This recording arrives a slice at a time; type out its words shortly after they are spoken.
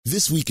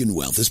This Week in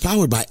Wealth is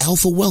powered by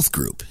Alpha Wealth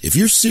Group. If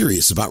you're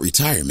serious about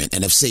retirement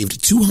and have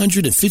saved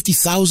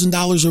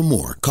 $250,000 or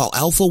more, call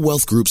Alpha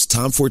Wealth Group's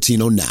Tom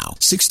Fortino now,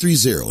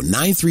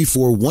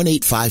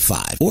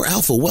 630-934-1855 or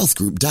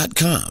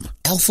alphawealthgroup.com.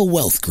 Alpha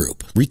Wealth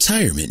Group.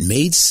 Retirement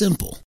made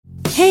simple.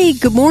 Hey,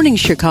 good morning,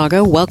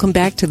 Chicago. Welcome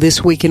back to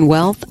This Week in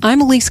Wealth. I'm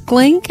Elise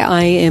Glink.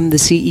 I am the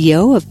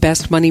CEO of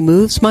Best Money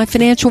Moves, my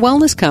financial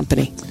wellness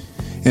company.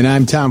 And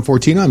I'm Tom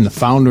Fortino. I'm the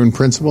founder and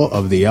principal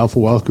of the Alpha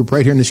Wealth Group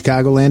right here in the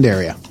Chicagoland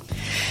area.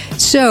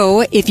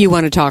 So if you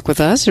want to talk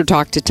with us or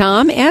talk to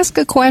Tom, ask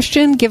a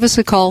question, give us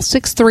a call,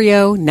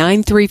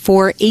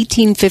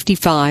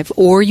 630-934-1855,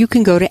 or you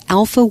can go to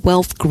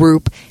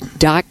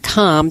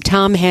alphawealthgroup.com.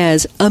 Tom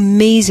has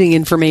amazing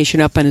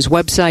information up on his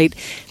website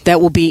that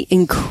will be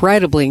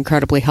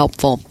incredibly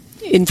helpful.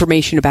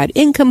 Information about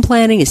income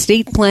planning,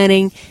 estate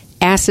planning,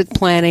 asset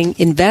planning,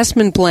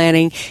 investment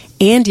planning,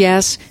 and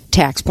yes,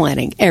 tax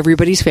planning,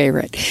 everybody's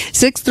favorite.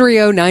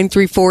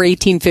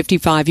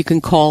 630-934-1855. You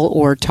can call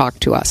or talk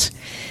to us.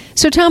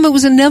 So, Tom, it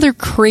was another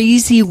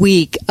crazy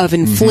week of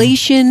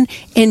inflation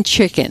and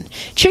chicken.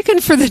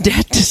 Chicken for the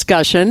debt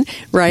discussion,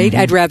 right?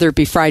 I'd rather it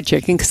be fried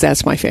chicken because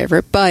that's my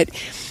favorite. But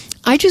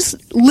I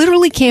just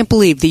literally can't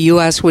believe the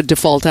U.S. would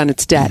default on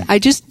its debt. I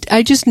just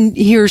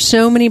hear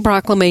so many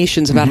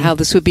proclamations about how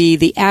this would be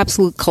the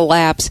absolute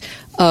collapse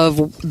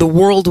of the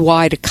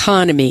worldwide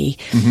economy.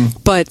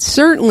 But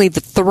certainly the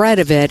threat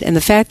of it and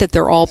the fact that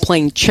they're all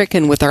playing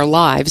chicken with our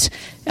lives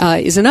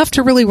is enough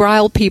to really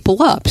rile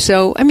people up.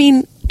 So, I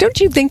mean, don't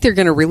you think they're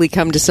going to really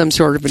come to some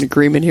sort of an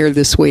agreement here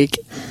this week?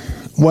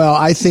 Well,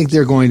 I think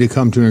they're going to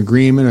come to an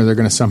agreement, or they're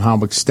going to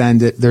somehow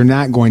extend it. They're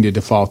not going to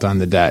default on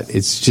the debt.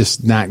 It's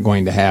just not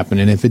going to happen.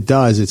 And if it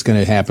does, it's going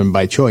to happen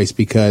by choice,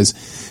 because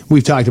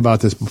we've talked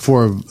about this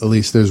before, at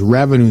least there's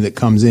revenue that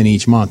comes in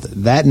each month.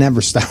 That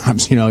never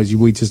stops. You know, as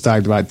we just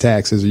talked about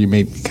taxes, or you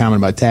made a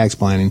comment about tax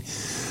planning.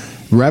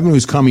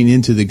 Revenues coming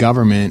into the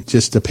government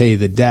just to pay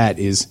the debt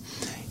is,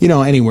 you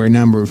know, anywhere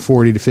number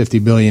 40 to 50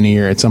 billion a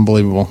year. It's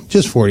unbelievable.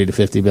 Just 40 to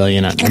 50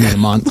 billion a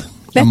month.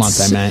 A month.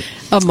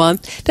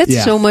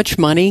 That's so much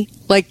money.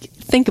 Like,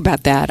 think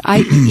about that.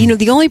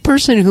 The only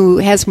person who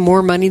has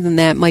more money than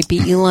that might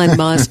be Elon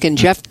Musk and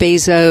Jeff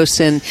Bezos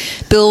and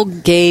Bill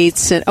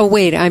Gates. And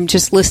I'm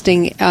just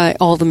listing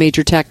all the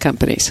major tech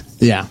companies.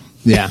 Yeah,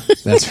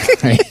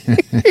 that's right.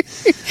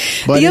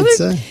 But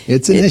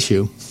it's an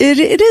issue. It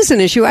is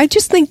an issue. I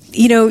just think,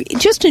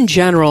 just in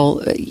general,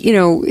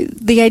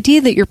 the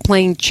idea that you're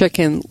playing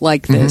chicken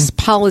like this,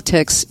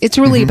 politics, it's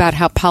really about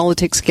how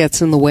politics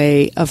gets in the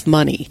way of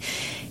money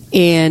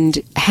and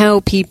how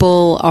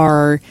people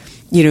are,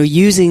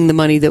 using the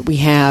money that we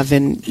have.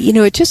 And,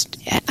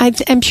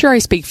 I'm sure I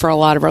speak for a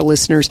lot of our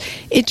listeners.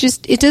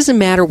 It doesn't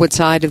matter what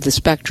side of the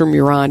spectrum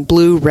you're on,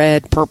 blue,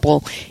 red,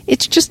 purple.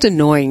 It's just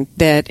annoying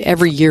that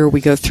every year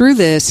we go through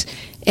this,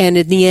 and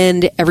in the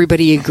end,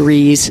 everybody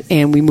agrees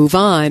and we move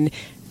on.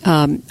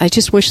 I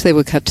just wish they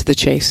would cut to the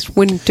chase.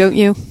 Don't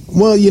you?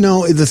 Well,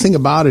 the thing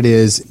about it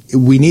is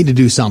we need to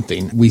do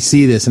something. We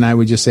see this, and I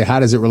would just say, how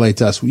does it relate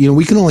to us?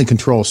 We can only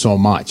control so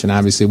much, and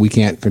obviously we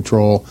can't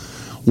control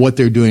what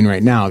they're doing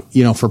right now.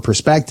 For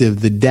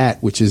perspective, the debt,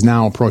 which is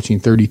now approaching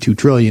 $32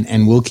 trillion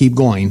and will keep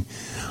going,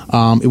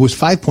 it was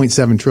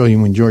 $5.7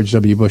 trillion when George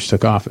W. Bush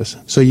took office.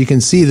 So you can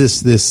see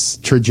this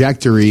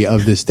trajectory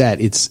of this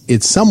debt.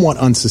 It's somewhat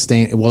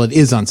unsustainable. Well, it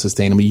is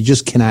unsustainable. You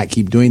just cannot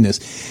keep doing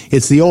this.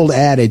 It's the old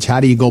adage, how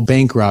do you go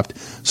bankrupt?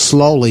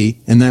 Slowly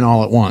and then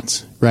all at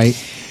once,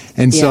 right?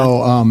 And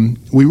so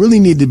we really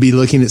need to be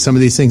looking at some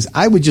of these things.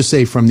 I would just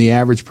say from the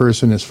average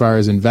person, as far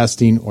as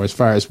investing, or as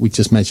far as we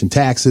just mentioned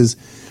taxes,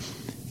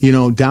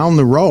 down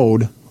the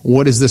road,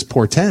 what does this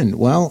portend?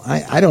 Well,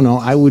 I don't know.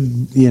 I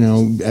would,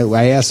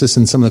 I asked this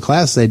in some of the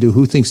classes I do,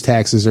 who thinks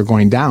taxes are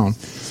going down?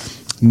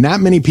 Not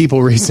many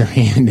people raise their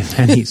hand, if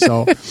any.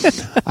 So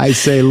I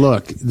say,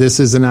 look, this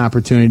is an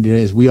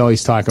opportunity. As we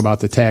always talk about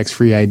the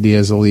tax-free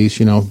ideas, Elise,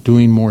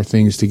 doing more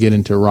things to get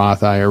into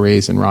Roth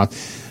IRAs and Roth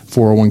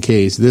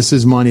 401ks. This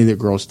is money that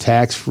grows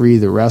tax-free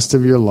the rest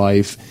of your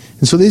life.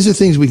 And so these are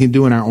things we can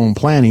do in our own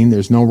planning.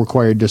 There's no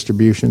required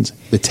distributions.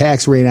 The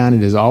tax rate on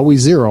it is always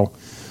zero.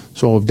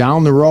 So if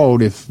down the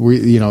road, if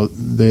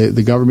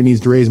the government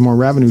needs to raise more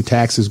revenue,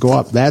 taxes go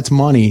up, that's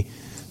money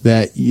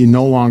that you're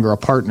no longer a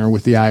partner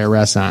with the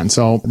IRS on.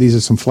 So these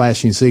are some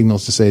flashing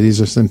signals to say these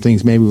are some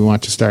things maybe we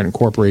want to start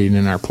incorporating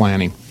in our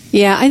planning.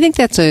 Yeah, I think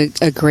that's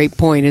a great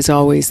point, as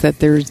always, that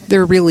there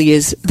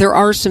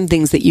are some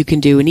things that you can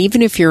do. And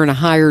even if you're in a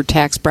higher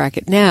tax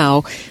bracket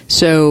now,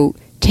 so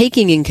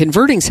taking and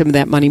converting some of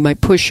that money might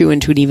push you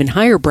into an even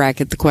higher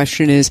bracket. The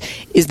question is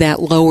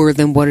that lower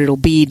than what it'll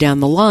be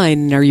down the line?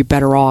 And are you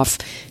better off,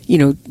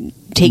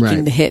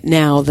 taking the hit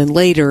now than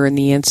later? And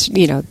the answer,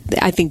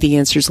 I think the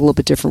answer is a little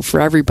bit different for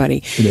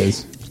everybody. It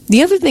is.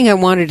 The other thing I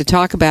wanted to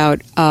talk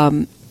about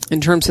in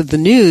terms of the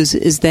news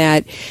is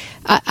that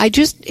I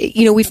just,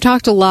 we've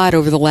talked a lot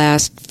over the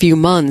last few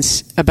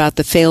months about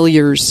the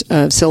failures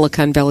of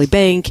Silicon Valley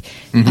Bank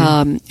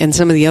and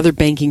some of the other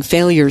banking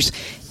failures.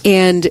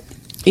 And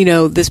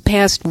this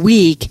past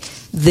week,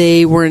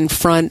 they were in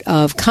front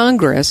of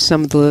Congress,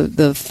 some of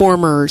the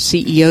former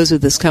CEOs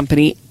of these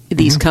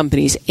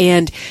companies,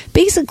 and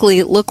basically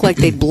it looked like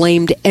they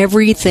blamed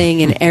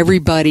everything and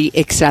everybody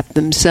except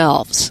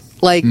themselves.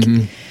 Like,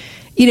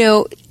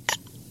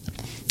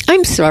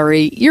 I'm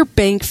sorry, your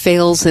bank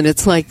fails and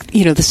it's like,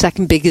 the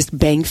second biggest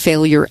bank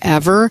failure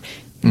ever.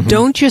 Mm-hmm.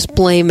 Don't just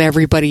blame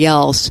everybody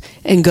else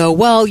and go,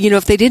 well,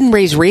 if they didn't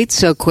raise rates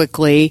so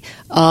quickly,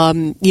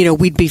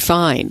 we'd be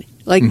fine.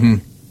 Like,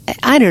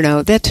 I don't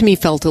know. That to me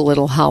felt a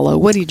little hollow.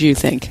 What did you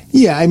think?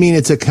 Yeah, I mean,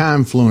 it's a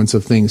confluence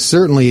of things.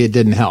 Certainly it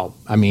didn't help.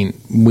 I mean,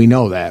 we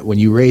know that. When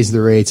you raised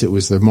the rates, it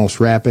was the most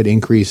rapid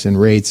increase in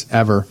rates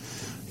ever.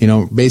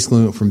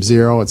 Basically went from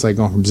zero. It's like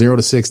going from 0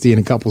 to 60 in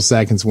a couple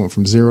seconds. Went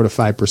from 0 to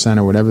 5%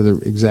 or whatever the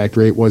exact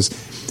rate was.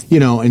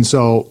 And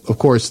so, of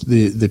course,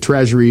 the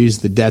treasuries,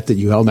 the debt that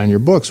you held on your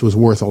books was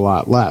worth a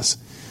lot less.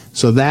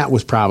 So that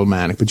was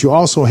problematic. But you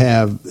also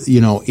have,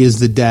 is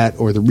the debt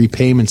or the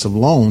repayments of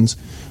loans,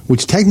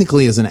 which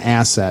technically is an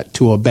asset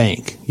to a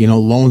bank.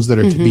 Loans that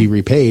are to be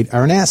repaid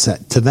are an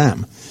asset to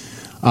them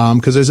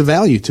because there's a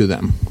value to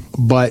them.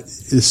 But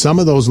some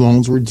of those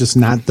loans were just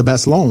not the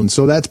best loans.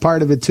 So that's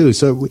part of it, too.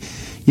 So,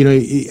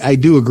 I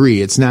do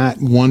agree. It's not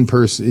one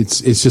person.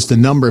 It's just a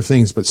number of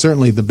things, but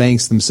certainly the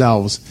banks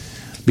themselves,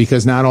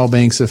 because not all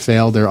banks have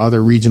failed. There are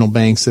other regional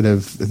banks that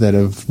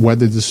have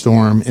weathered the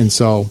storm. And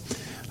so,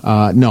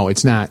 no,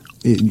 it's not.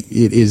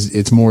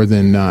 It's more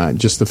than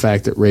just the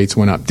fact that rates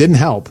went up. Didn't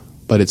help,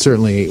 but it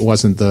certainly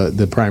wasn't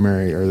the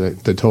primary or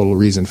the total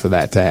reason for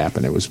that to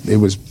happen. It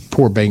was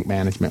poor bank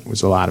management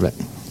was a lot of it.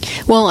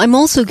 Well, I'm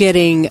also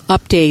getting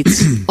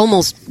updates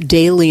almost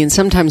daily and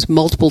sometimes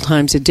multiple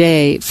times a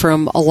day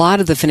from a lot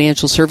of the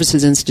financial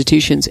services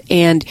institutions,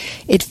 and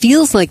it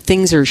feels like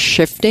things are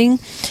shifting.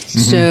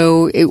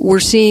 So we're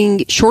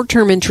seeing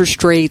short-term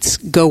interest rates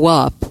go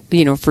up,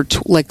 for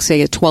like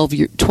say a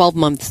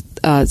 12-month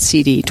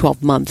CD,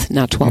 12-month,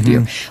 not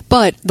 12-year.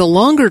 But the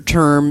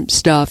longer-term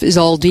stuff is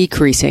all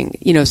decreasing.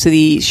 So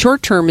the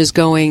short-term is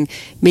going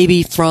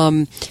maybe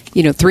from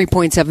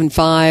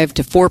 3.75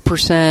 to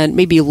 4%,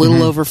 maybe a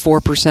little over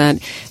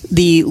 4%.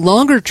 The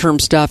longer-term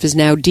stuff is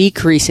now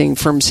decreasing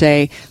from,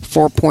 say,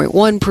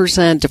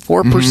 4.1% to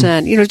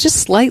 4%, just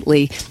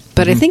slightly.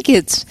 But I think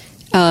it's,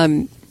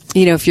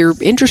 if you're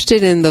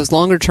interested in those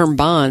longer-term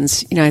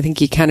bonds, I think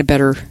you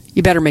better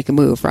make a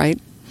move, right?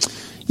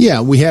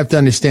 Yeah, we have to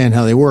understand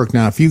how they work.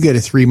 Now, if you get a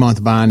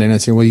 3-month bond and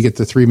it's saying, well, you get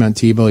the 3-month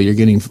T-bill, you're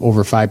getting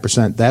over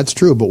 5%. That's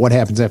true, but what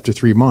happens after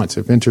 3 months?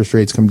 If interest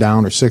rates come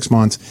down or 6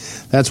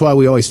 months, that's why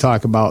we always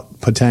talk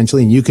about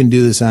potentially, and you can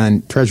do this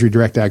on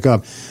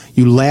treasurydirect.gov,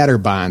 you ladder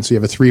bonds. So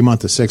you have a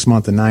 3-month, a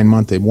 6-month, a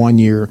 9-month, a 1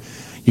 year.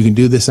 You can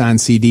do this on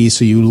CDs,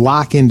 so you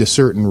lock into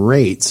certain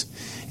rates.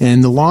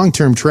 And the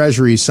long-term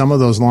treasuries, some of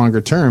those longer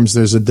terms,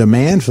 there's a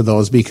demand for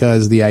those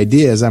because the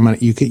idea is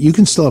you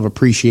can still have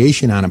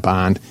appreciation on a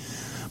bond.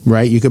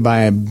 Right, you could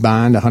buy a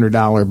bond,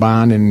 $100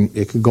 bond, and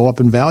it could go up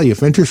in value.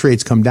 If interest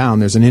rates come down,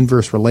 there's an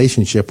inverse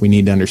relationship we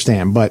need to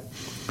understand. But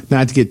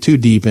not to get too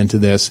deep into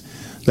this,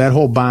 that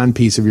whole bond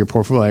piece of your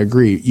portfolio, I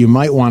agree. You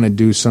might want to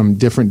do some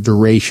different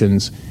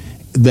durations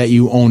that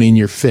you own in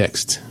your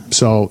fixed.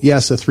 So,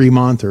 yes, a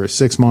 3-month or a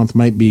 6-month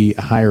might be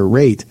a higher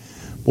rate,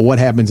 but what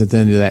happens at the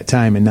end of that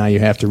time, and now you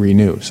have to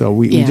renew. So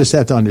we just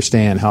have to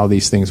understand how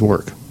these things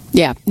work.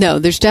 Yeah, no,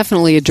 there's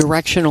definitely a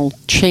directional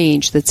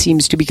change that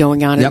seems to be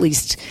going on, at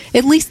least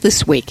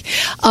this week.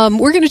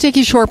 We're going to take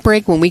a short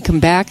break. When we come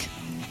back,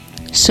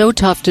 so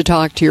tough to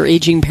talk to your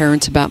aging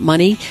parents about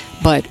money,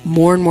 but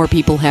more and more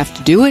people have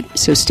to do it.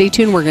 So stay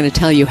tuned. We're going to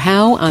tell you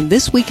how on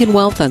This Week in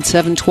Wealth on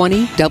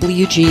 720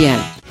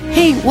 WGN.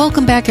 Hey,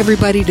 welcome back,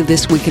 everybody, to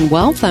This Week in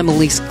Wealth. I'm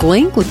Elise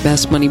Glink with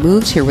Best Money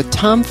Moves here with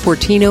Tom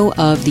Fortino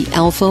of the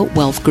Alpha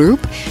Wealth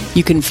Group.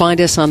 You can find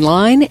us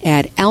online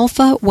at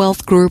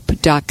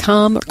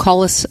alphawealthgroup.com.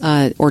 Call us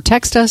or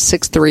text us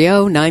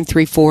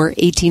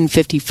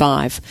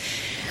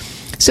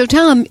 630-934-1855. So,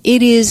 Tom,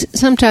 it is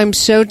sometimes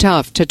so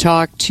tough to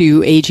talk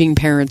to aging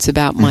parents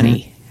about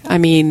money. I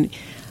mean,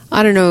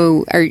 I don't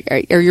know,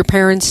 are your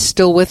parents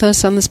still with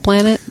us on this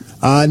planet?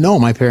 No,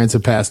 my parents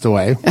have passed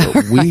away.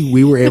 But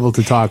we were able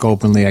to talk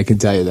openly, I can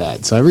tell you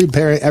that. So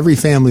every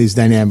family's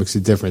dynamics are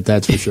different,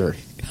 that's for sure.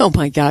 Oh,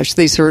 my gosh,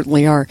 they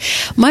certainly are.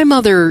 My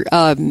mother,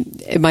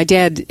 my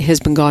dad has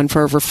been gone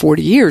for over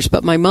 40 years,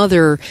 but my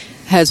mother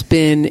has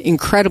been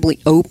incredibly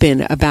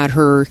open about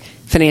her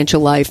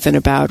financial life and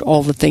about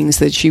all the things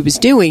that she was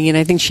doing. And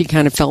I think she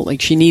kind of felt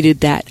like she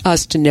needed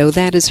us to know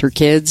that as her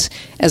kids,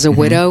 as a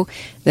widow,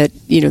 that,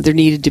 there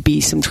needed to be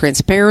some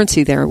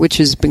transparency there, which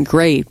has been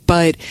great.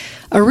 But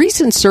a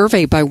recent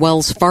survey by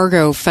Wells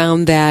Fargo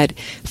found that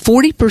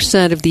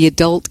 40% of the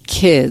adult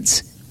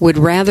kids would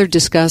rather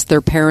discuss their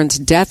parents'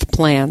 death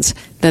plans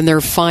than their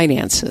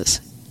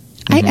finances.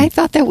 I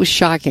thought that was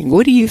shocking.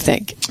 What do you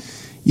think?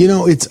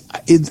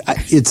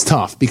 It's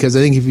tough because I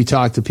think if you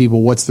talk to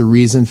people, what's the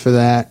reason for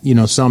that?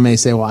 Some may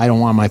say, well, I don't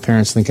want my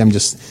parents to think I'm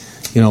just,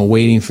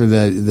 waiting for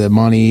the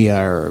money,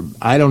 or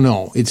I don't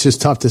know. It's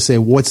just tough to say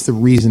what's the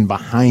reason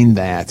behind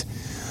that.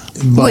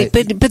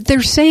 But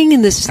they're saying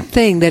in this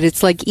thing that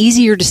it's like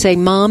easier to say,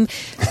 Mom,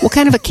 what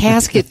kind of a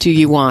casket do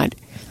you want?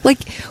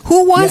 Like,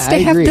 who wants to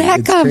have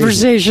that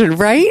conversation,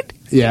 right?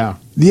 Yeah.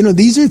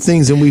 These are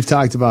things, and we've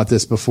talked about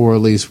this before,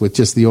 at least with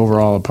just the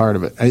overall part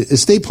of it.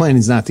 Estate planning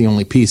is not the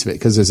only piece of it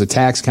because there's a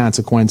tax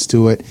consequence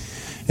to it.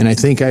 And I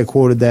think I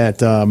quoted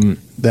that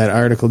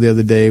article the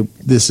other day.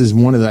 This is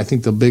one of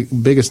the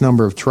biggest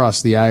number of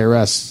trusts, the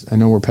IRS. I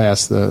know we're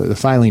past the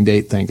filing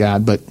date, thank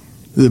God, but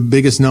the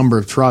biggest number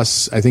of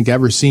trusts I think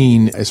ever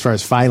seen as far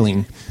as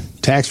filing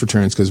tax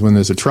returns, because when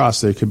there's a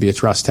trust, there could be a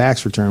trust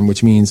tax return,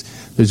 which means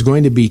there's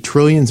going to be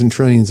trillions and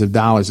trillions of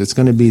dollars. It's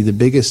going to be the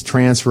biggest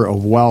transfer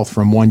of wealth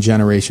from one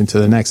generation to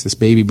the next, this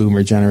baby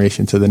boomer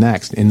generation to the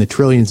next, in the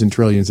trillions and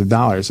trillions of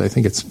dollars. I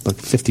think it's like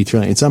 50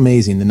 trillion. It's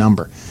amazing, the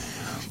number.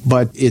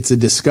 But it's a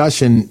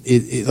discussion,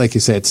 like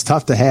you said, it's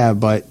tough to have,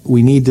 but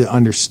we need to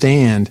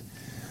understand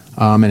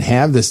and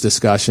have this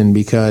discussion,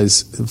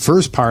 because the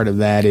first part of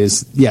that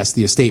is, yes,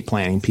 the estate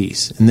planning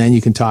piece. And then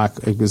you can talk,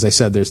 as I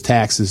said, there's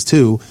taxes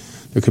too.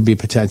 There could be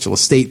potential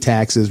estate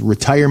taxes,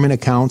 retirement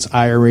accounts,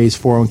 IRAs,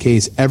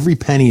 401ks. Every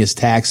penny is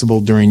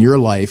taxable during your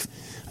life.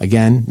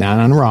 Again, not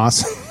on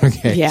Ross.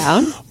 Okay.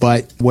 Yeah.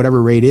 But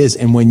whatever rate is.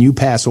 And when you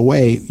pass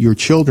away, your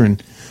children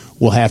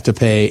will have to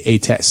pay a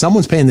tax.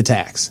 Someone's paying the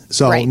tax.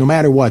 So no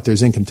matter what,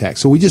 there's income tax.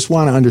 So we just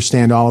want to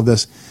understand all of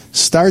this.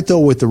 Start, though,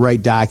 with the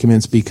right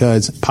documents,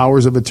 because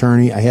powers of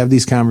attorney, I have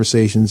these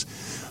conversations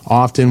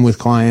often with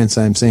clients.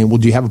 I'm saying, well,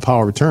 do you have a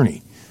power of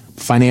attorney?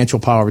 Financial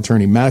power of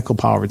attorney, medical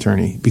power of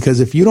attorney. Because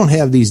if you don't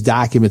have these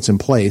documents in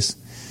place,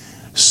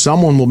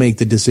 someone will make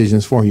the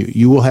decisions for you.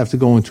 You will have to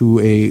go into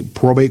a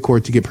probate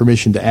court to get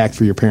permission to act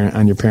for your parent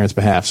on your parent's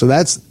behalf. So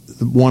that's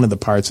one of the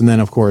parts. And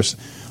then, of course,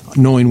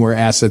 knowing where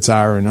assets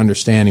are and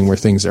understanding where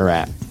things are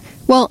at.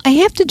 Well, I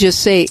have to just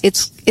say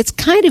it's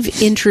kind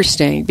of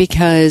interesting,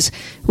 because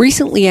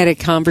recently I had a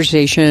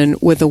conversation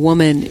with a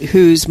woman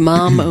whose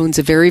mom owns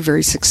a very,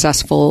 very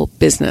successful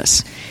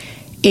business.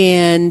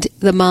 And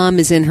the mom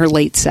is in her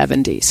late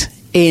 70s.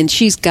 And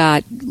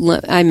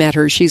I met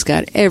her, she's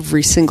got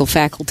every single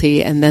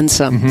faculty and then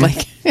some. Mm-hmm.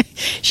 Like,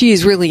 she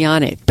is really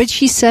on it. But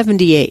she's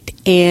 78.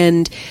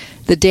 And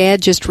the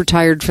dad just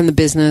retired from the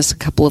business a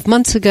couple of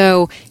months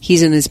ago.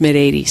 He's in his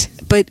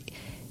mid-80s. But,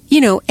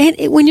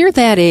 and when you're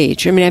that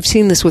age, I mean, I've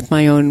seen this with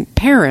my own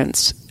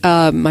parents,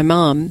 my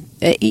mom,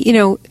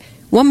 1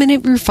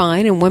 minute you're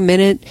fine, and 1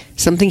 minute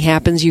something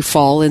happens, you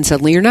fall, and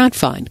suddenly you're not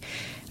fine.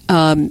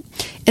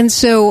 And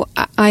so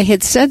I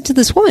had said to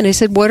this woman, I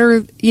said,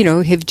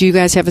 do you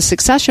guys have a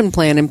succession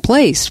plan in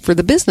place for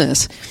the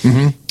business?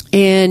 Mm-hmm.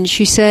 And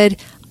she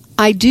said,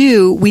 we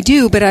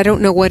do, but I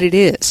don't know what it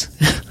is.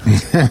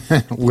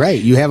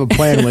 Right. You have a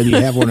plan whether you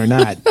have one or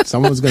not.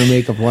 Someone's going to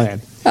make a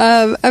plan.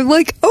 I'm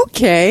like,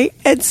 okay.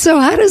 And so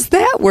how does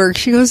that work?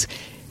 She goes,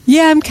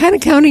 yeah, I'm kind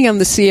of counting on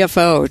the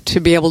CFO to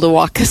be able to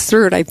walk us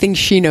through it. I think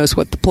she knows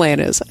what the plan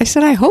is. I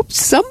said, I hope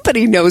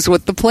somebody knows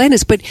what the plan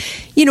is. But,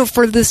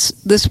 for this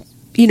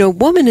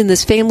woman in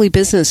this family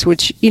business,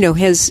 which,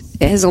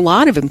 has a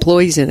lot of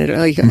employees in it,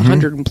 like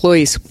 100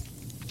 employees.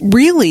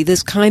 Really,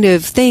 this kind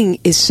of thing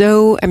is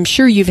so, I'm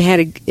sure you've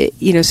had,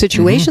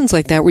 situations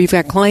like that where you've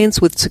got clients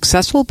with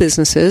successful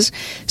businesses,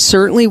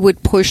 certainly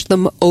would push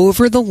them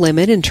over the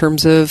limit in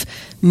terms of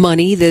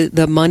money.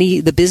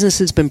 The business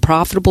has been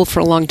profitable for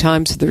a long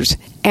time, so there's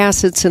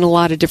assets in a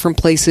lot of different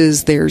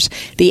places. There's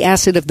the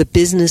asset of the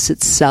business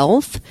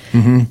itself,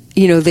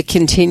 that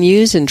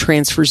continues and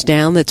transfers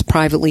down, that's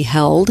privately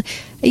held.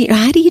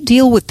 How do you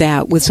deal with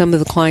that with some of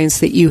the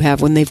clients that you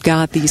have when they've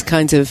got these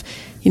kinds of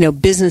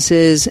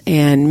businesses,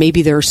 and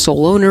maybe they're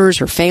sole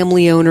owners or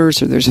family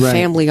owners, or there's a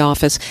family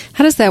office?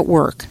 How does that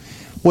work?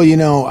 Well,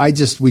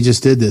 we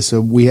just did this.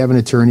 So we have an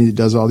attorney that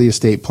does all the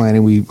estate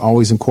planning. We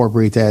always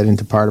incorporate that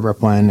into part of our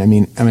plan. I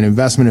mean, I'm an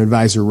investment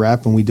advisor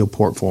rep, and we do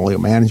portfolio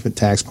management,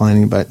 tax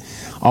planning, but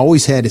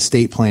always had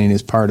estate planning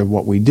as part of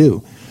what we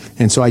do.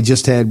 And so we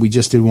just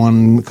did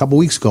one a couple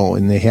weeks ago,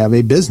 and they have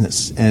a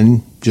business,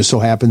 and just so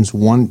happens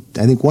one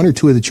or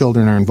two of the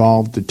children are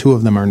involved, the two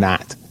of them are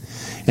not.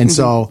 And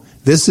so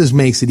this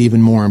makes it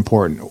even more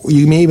important.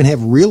 You may even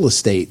have real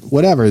estate,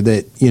 whatever,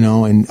 that,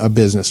 in a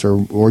business,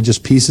 or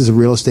just pieces of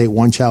real estate.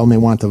 One child may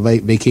want the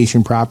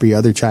vacation property,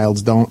 other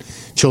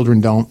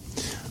children don't.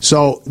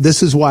 So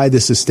this is why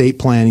this estate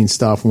planning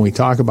stuff, when we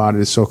talk about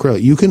it, is so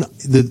critical.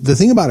 The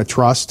thing about a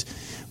trust,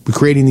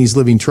 creating these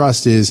living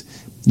trusts, is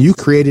you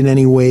create it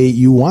any way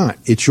you want.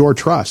 It's your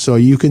trust. So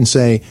you can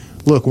say,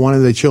 look, one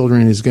of the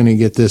children is going to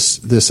get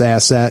this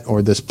asset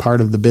or this part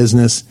of the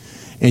business,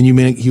 and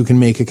you can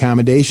make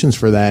accommodations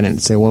for that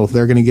and say, well, if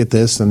they're going to get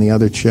this, then the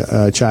other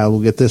child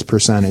will get this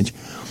percentage.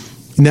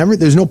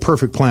 There's no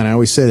perfect plan. I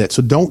always say that.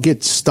 So don't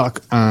get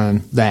stuck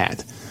on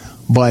that.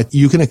 But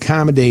you can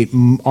accommodate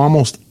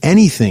almost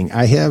anything.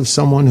 I have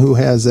someone who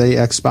has a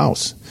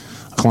ex-spouse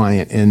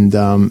client, and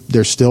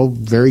they're still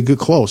very good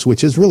close,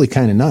 which is really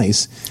kind of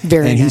nice.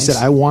 Very nice. And he said,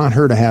 I want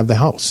her to have the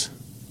house.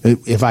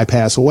 If I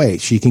pass away,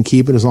 she can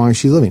keep it as long as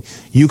she's living.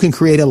 You can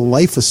create a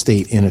life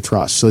estate in a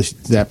trust, so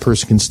that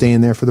person can stay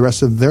in there for the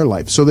rest of their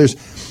life. So there's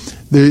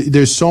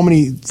there's so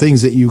many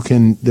things that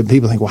that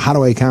people think, well, how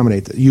do I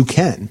accommodate that? You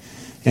can.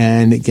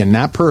 And again,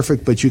 not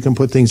perfect, but you can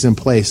put things in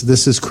place.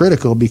 This is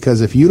critical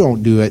because if you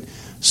don't do it,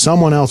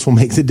 someone else will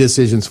make the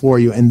decisions for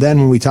you. And then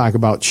when we talk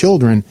about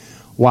children,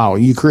 wow,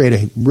 you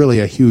create really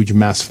a huge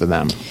mess for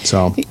them.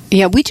 So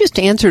yeah, we just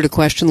answered a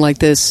question like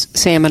this,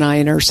 Sam and I,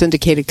 in our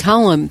syndicated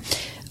column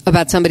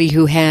about somebody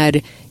who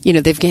had,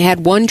 they've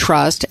had one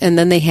trust and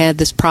then they had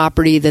this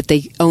property that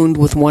they owned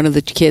with one of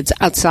the kids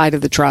outside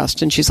of the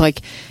trust. And she's like,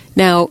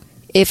 now,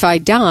 if I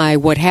die,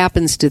 what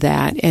happens to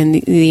that? And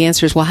the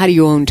answer is, well, how do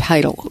you own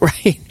title,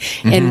 right?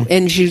 Mm-hmm.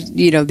 And she,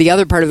 the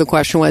other part of the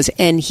question was,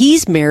 and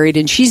he's married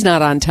and she's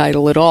not on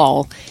title at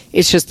all.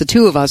 It's just the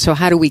two of us. So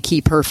how do we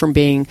keep her from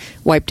being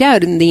wiped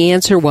out? And the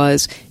answer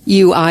was,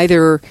 you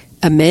either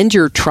amend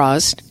your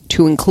trust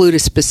to include a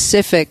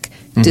specific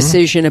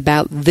decision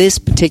about this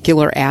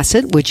particular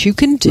asset, which you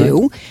can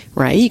do,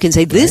 right? You can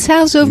say, this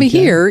house over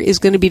here is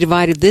going to be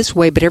divided this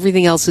way, but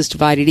everything else is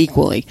divided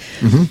equally.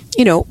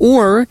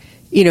 Or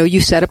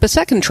you set up a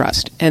second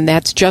trust, and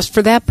that's just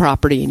for that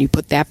property, and you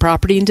put that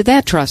property into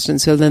that trust, and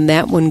so then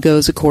that one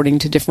goes according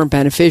to different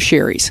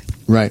beneficiaries.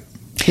 Right.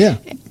 Yeah.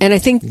 And I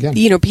think,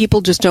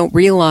 people just don't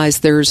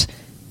realize there's,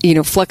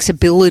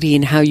 flexibility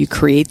in how you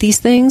create these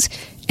things,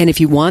 and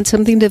if you want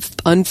something to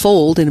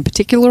unfold in a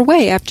particular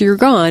way after you're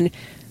gone,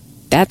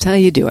 that's how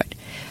you do it.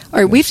 All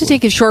right, we have to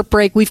take a short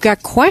break. We've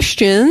got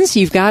questions.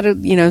 You've got to,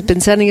 been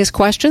sending us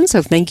questions,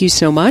 so thank you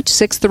so much.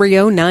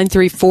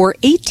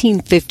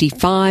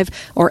 630-934-1855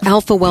 or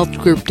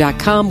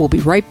alphawealthgroup.com. We'll be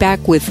right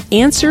back with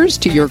answers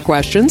to your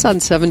questions on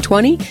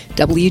 720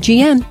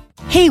 WGN.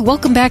 Hey,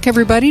 welcome back,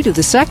 everybody, to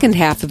the second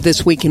half of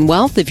This Week in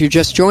Wealth. If you're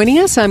just joining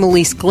us, I'm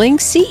Elise Glink,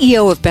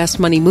 CEO of Best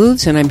Money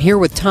Moves, and I'm here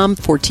with Tom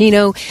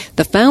Fortino,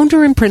 the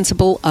founder and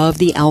principal of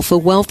the Alpha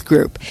Wealth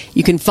Group.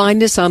 You can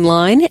find us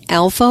online,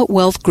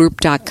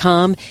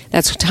 alphawealthgroup.com.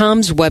 That's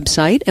Tom's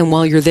website, and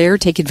while you're there,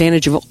 take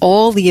advantage of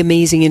all the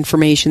amazing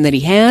information that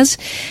he has.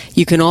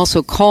 You can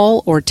also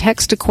call or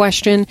text a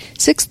question,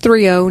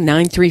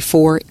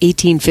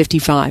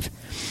 630-934-1855.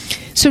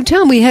 So,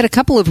 Tom, we had a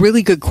couple of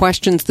really good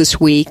questions this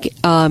week.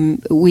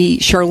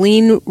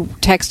 Charlene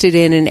texted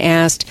in and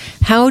asked,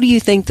 how do you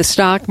think the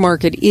stock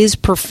market is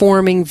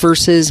performing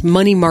versus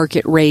money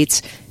market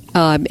rates?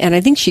 And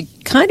I think she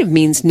kind of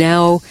means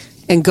now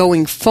and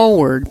going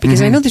forward,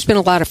 because I know there's been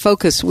a lot of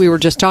focus. We were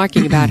just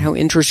talking about how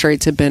interest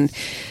rates have been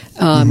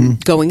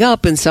going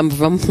up, and some of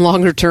them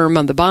longer term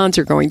on the bonds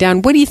are going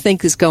down. What do you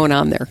think is going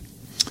on there?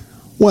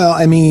 Well,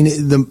 I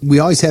mean, we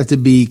always have to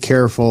be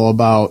careful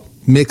about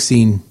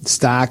mixing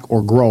stock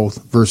or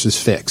growth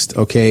versus fixed,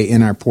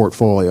 in our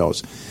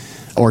portfolios,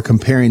 or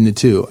comparing the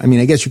two. I mean,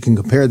 I guess you can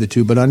compare the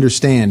two, but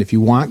understand if you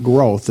want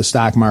growth, the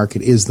stock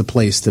market is the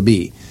place to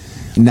be.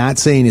 Not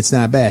saying it's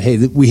not bad.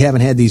 Hey, we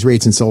haven't had these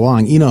rates in so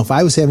long. If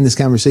I was having this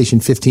conversation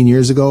 15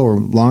 years ago or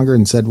longer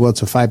and said, well,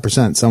 it's a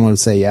 5%, someone would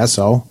say, yeah,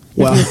 so?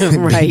 Well,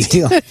 right.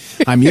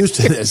 I'm used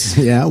to this.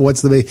 Yeah,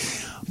 what's the big...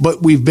 But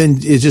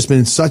it's just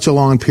been such a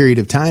long period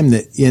of time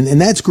that,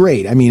 and that's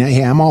great. I mean,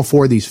 I'm all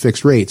for these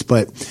fixed rates,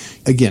 but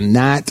again,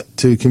 not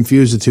to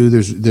confuse the two.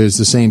 There's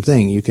the same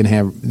thing.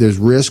 There's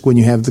risk when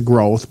you have the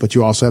growth, but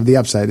you also have the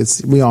upside.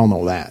 We all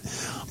know that.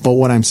 But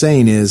what I'm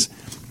saying is,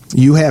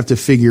 you have to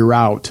figure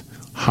out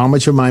how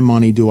much of my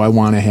money do I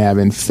want to have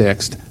in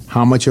fixed?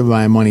 How much of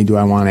my money do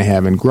I want to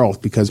have in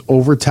growth? Because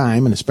over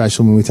time, and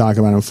especially when we talk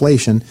about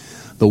inflation,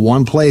 the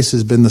one place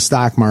has been the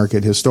stock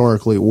market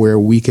historically where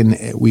we can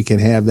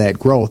have that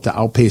growth to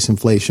outpace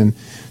inflation,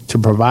 to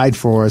provide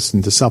for us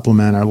and to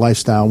supplement our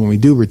lifestyle when we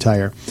do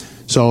retire.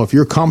 So if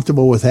you're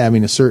comfortable with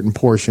having a certain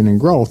portion in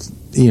growth,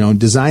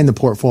 design the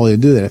portfolio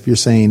to do that. If you're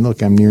saying,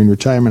 look, I'm nearing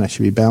retirement, I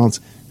should be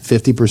balanced,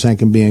 50%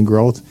 can be in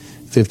growth,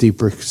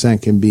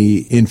 50% can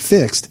be in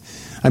fixed.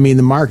 I mean,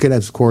 the market,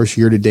 of course,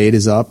 year-to-date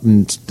is up,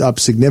 and up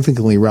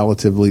significantly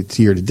relatively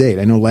to year-to-date.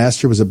 I know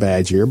last year was a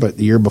bad year, but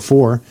the year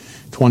before,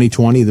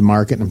 2020, the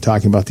market, and I'm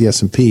talking about the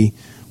S&P,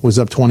 was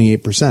up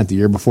 28%. The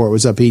year before, it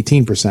was up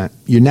 18%.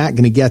 You're not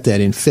going to get that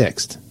in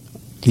fixed.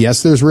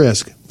 Yes, there's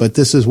risk, but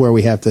this is where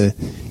we have to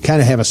kind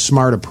of have a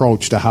smart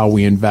approach to how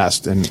we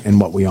invest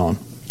and what we own.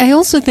 I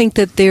also think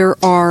that there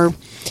are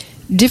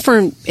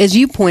different, as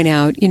you point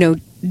out,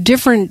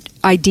 different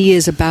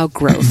ideas about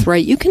growth,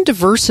 right? You can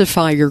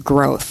diversify your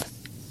growth.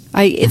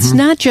 It's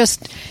not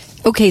just,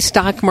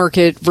 stock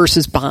market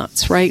versus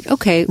bonds, right?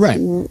 Okay. Right.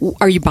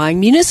 Are you buying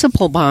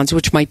municipal bonds,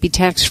 which might be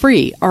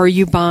tax-free? Are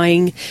you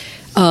buying,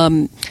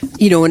 an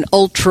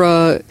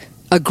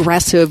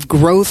ultra-aggressive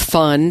growth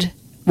fund,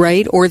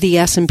 right? Or the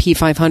S&P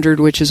 500,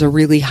 which is a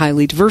really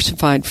highly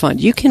diversified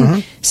fund. You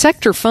can,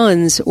 sector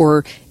funds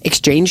or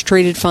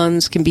exchange-traded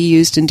funds can be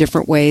used in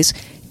different ways.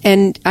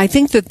 And I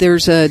think that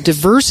there's a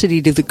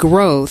diversity to the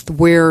growth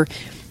where,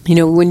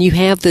 when you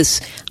have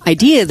this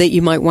idea that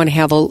you might want to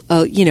have a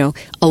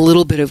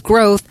little bit of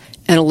growth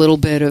and a little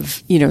bit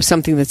of,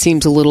 something that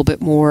seems a little bit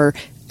more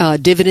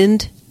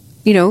dividend.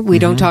 We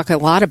don't talk a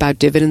lot about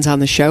dividends on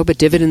the show, but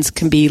dividends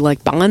can be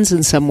like bonds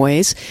in some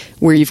ways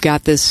where you've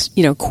got this,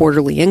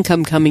 quarterly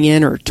income coming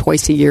in or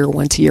twice a year,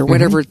 once a year,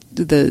 whatever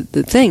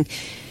the thing.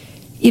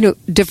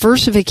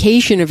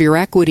 diversification of your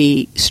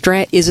equity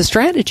is a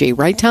strategy,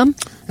 right, Tom?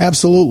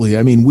 Absolutely.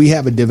 I mean, we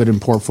have a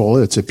dividend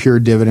portfolio. It's a pure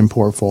dividend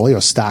portfolio,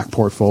 a stock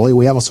portfolio.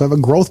 We also have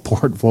a growth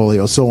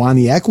portfolio. So on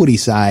the equity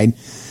side,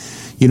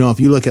 if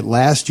you look at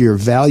last year,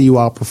 value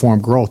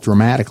outperformed growth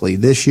dramatically.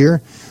 This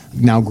year,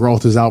 now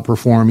growth is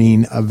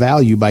outperforming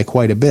value by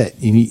quite a bit.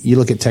 You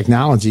look at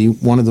technology,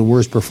 one of the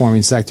worst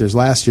performing sectors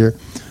last year.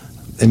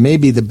 It may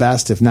be the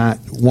best, if not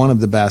one of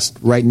the best,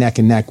 right neck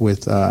and neck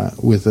with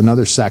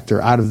another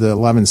sector out of the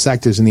 11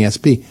 sectors in the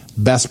S&P,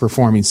 best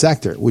performing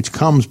sector, which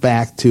comes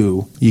back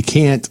to you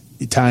can't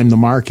time the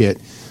market.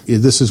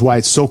 This is why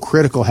it's so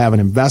critical to have an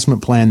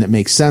investment plan that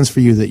makes sense for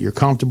you, that you're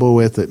comfortable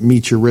with, that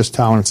meets your risk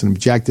tolerance and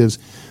objectives,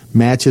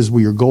 matches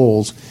with your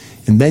goals,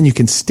 and then you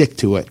can stick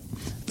to it.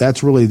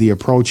 That's really the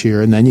approach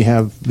here. And then you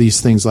have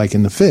these things like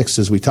in the fixed,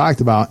 as we talked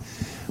about,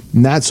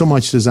 not so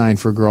much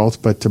designed for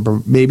growth, but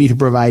maybe to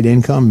provide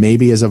income,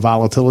 maybe as a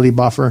volatility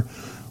buffer.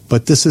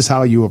 But this is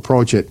how you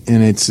approach it,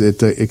 and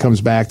it comes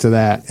back to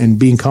that and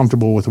being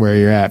comfortable with where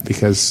you're at,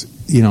 because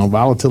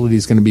volatility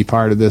is going to be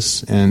part of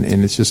this, and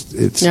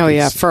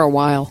it's for a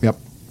while. Yep.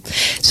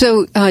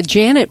 So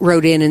Janet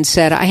wrote in and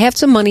said, I have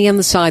some money on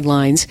the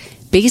sidelines.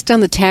 Based on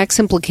the tax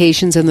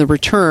implications and the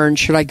return,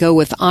 should I go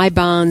with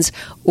I-bonds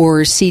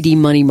or CD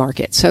money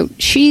market? So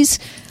she's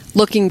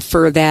looking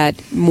for that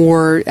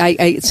more,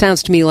 it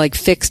sounds to me like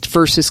fixed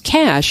versus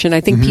cash, and I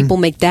think people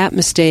make that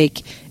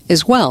mistake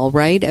as well,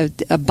 right?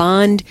 A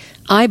bond,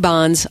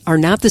 I-bonds are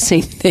not the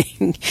same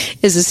thing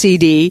as a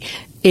CD,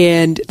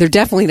 and they're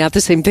definitely not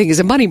the same thing as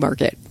a money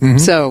market.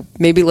 So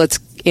maybe let's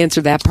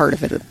answer that part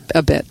of it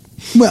a bit.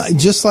 Well,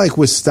 just like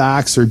with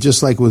stocks, or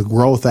just like with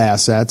growth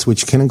assets,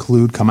 which can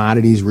include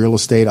commodities, real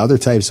estate, other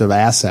types of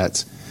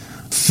assets,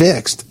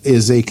 fixed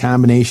is a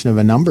combination of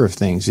a number of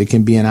things. It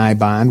can be an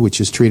I-bond,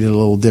 which is treated a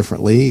little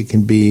differently. It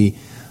can be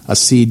a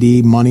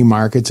CD, money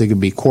markets. It can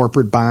be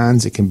corporate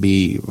bonds. It can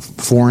be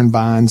foreign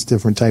bonds,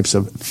 different types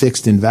of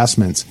fixed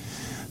investments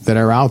that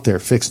are out there.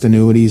 Fixed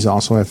annuities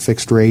also have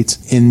fixed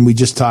rates. And we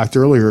just talked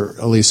earlier,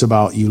 Elise,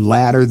 about you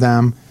ladder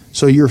them.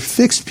 So your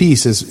fixed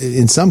piece is,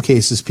 in some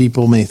cases,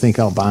 people may think,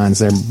 bonds,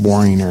 they're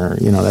boring, or,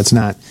 that's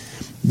not.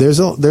 There's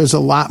a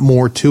lot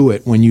more to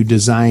it when you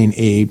design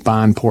a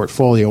bond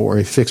portfolio or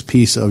a fixed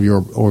piece of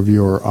your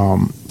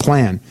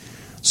plan.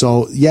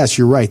 So yes,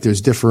 you're right.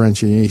 There's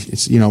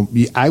differentiations.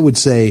 I would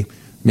say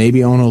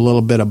maybe own a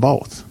little bit of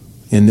both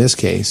in this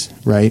case,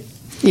 right?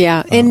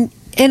 Yeah,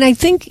 and I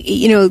think,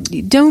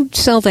 don't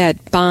sell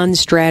that bond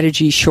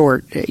strategy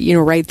short,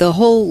 right? The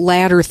whole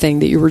ladder thing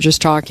that you were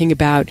just talking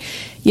about,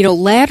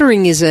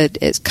 laddering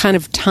is kind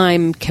of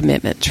time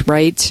commitment,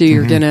 right? So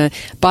you're going to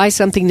buy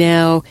something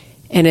now,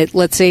 and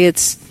let's say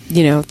it's,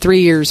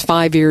 3 years,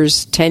 5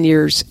 years, 10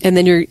 years, and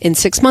then in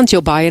 6 months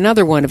you'll buy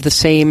another one of the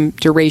same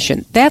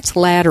duration. That's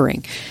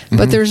laddering.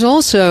 But there's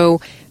also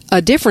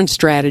a different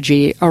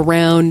strategy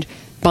around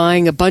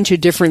buying a bunch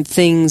of different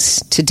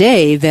things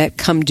today that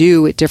come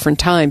due at different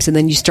times, and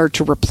then you start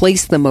to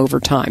replace them over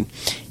time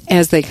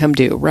as they come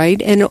due, right?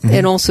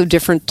 And also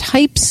different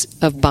types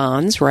of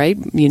bonds,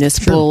 right?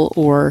 Municipal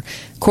or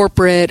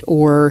corporate,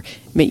 or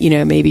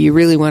maybe you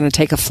really want to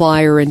take a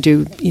flyer and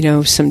do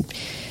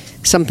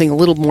something a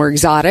little more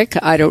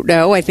exotic. I don't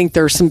know. I think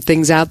there are some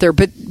things out there,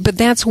 but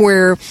that's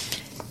where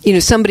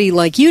somebody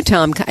like you,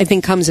 Tom, I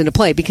think comes into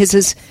play,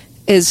 because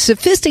as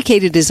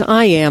sophisticated as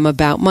I am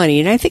about money,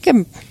 and I think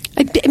I'm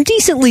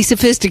decently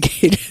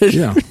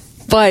sophisticated,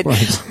 but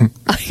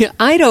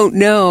I don't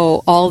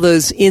know all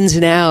those ins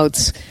and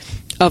outs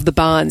of the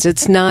bonds.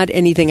 It's not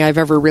anything I've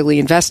ever really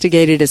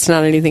investigated. It's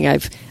not anything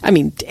at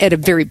a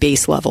very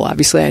base level,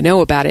 obviously I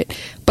know about it,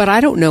 but I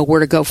don't know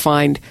where to go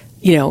find,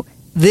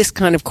 this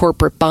kind of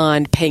corporate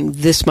bond paying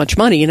this much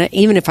money. And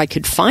even if I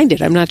could find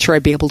it, I'm not sure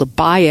I'd be able to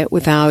buy it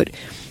without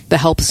the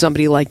help of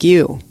somebody like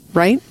you,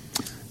 right?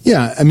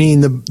 Yeah,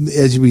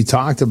 as we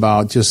talked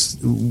about, just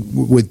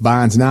with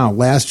bonds now,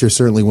 last year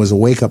certainly was a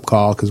wake-up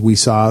call, because we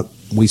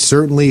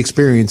certainly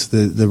experienced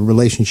the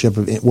relationship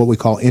of what we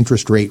call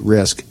interest rate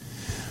risk.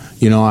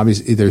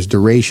 Obviously there's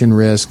duration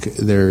risk.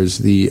 There's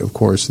of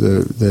course,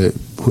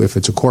 if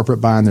it's a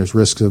corporate bond, there's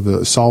risks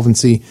of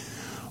solvency.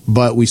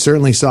 But we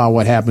certainly saw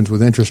what happens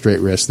with interest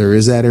rate risk. There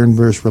is that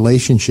inverse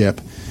relationship.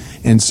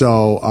 And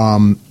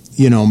so,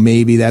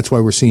 maybe that's why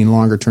we're seeing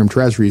longer-term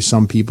treasuries.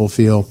 Some people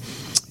feel,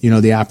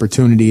 the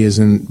opportunity is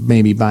in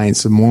maybe buying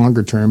some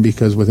longer term,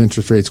 because with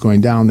interest rates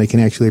going down, they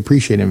can actually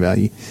appreciate in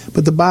value.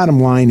 But the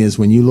bottom line is,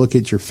 when you look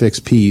at your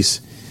fixed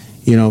piece,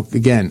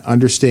 again,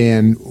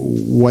 understand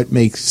what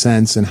makes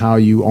sense and how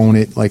you own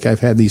it. Like I've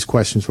had these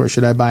questions, where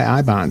should I buy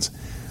I-bonds?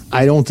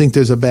 I don't think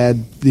there's a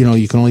bad,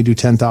 you can only do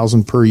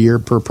 $10,000 per year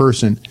per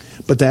person,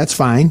 but that's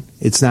fine.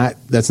 That's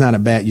not a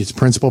bad, it's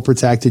principal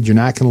protected. You're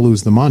not going to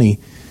lose the money.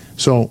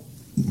 So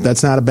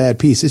that's not a bad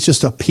piece. It's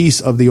just a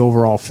piece of the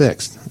overall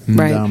fixed. And,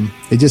 right.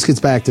 It just gets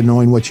back to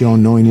knowing what you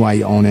own, knowing why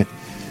you own it,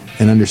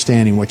 and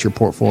understanding what your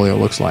portfolio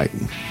looks like.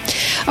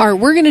 All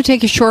right, we're going to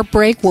take a short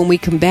break. When we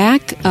come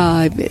back,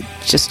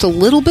 just a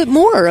little bit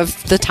more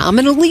of the Tom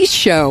and Elise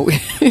Show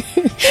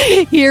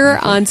here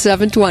on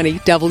 720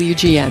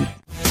 WGN.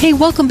 Hey,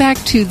 welcome back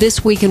to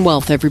This Week in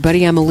Wealth,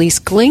 everybody. I'm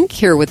Elise Glink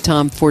here with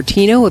Tom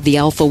Fortino of the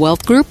Alpha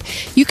Wealth Group.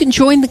 You can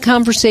join the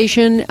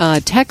conversation,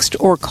 text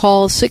or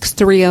call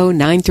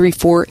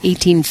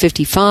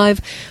 630-934-1855,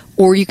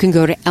 or you can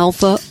go to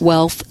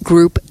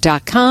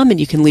alphawealthgroup.com and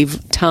you can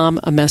leave Tom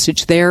a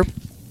message there.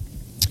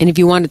 And if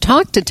you want to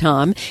talk to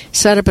Tom,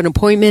 set up an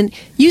appointment,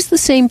 use the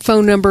same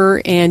phone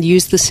number and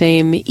use the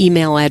same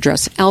email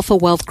address,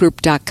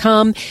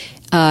 alphawealthgroup.com.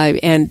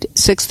 And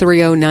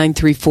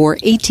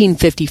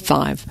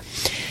 630-934-1855.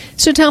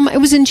 So, Tom, I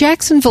was in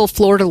Jacksonville,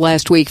 Florida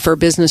last week for a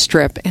business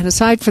trip, and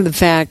aside from the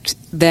fact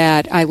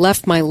that I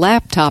left my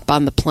laptop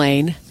on the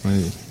plane,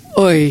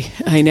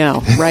 I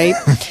know, right?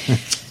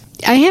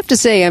 I have to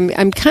say,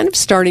 I'm kind of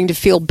starting to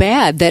feel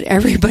bad that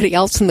everybody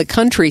else in the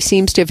country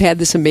seems to have had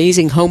this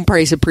amazing home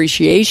price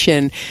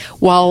appreciation,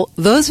 while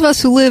those of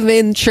us who live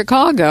in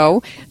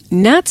Chicago,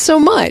 not so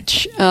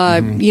much.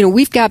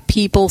 We've got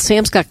people,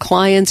 Sam's got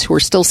clients who are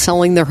still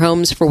selling their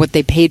homes for what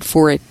they paid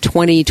for it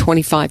 20,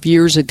 25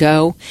 years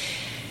ago.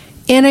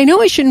 And I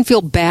know I shouldn't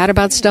feel bad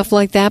about stuff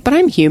like that, but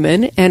I'm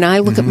human, and I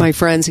look at my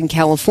friends in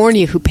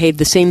California who paid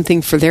the same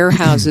thing for their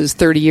houses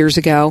 30 years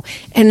ago,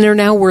 and they're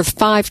now worth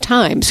 5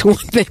 times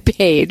what they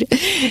paid.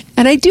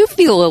 And I do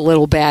feel a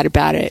little bad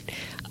about it.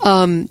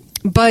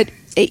 But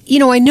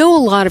I know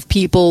a lot of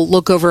people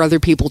look over other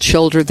people's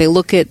shoulder. They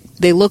look at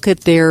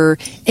their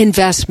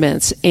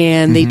investments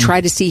and they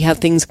try to see how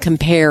things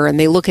compare, and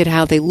they look at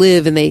how they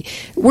live, and I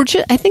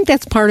think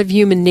that's part of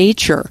human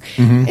nature.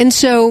 And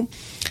so,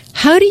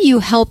 how do you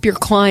help your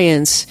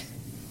clients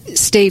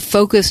stay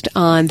focused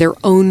on their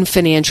own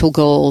financial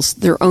goals,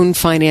 their own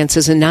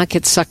finances, and not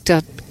get sucked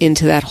up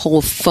into that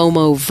whole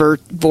FOMO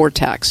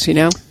vortex?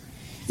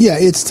 Yeah,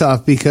 it's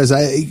tough because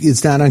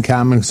it's not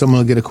uncommon. Someone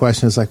will get a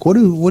question. It's like, what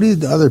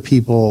do other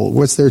people?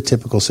 What's their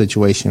typical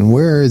situation?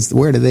 Where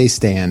do they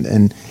stand?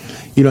 And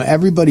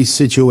everybody's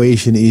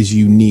situation is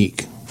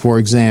unique. For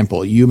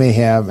example, you may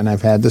have, and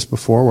I've had this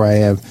before, where I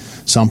have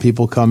some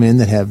people come in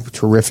that have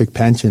terrific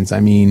pensions. I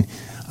mean,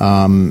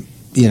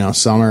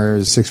 some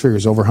are 6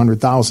 figures, over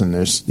 100,000.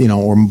 There's,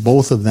 or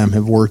both of them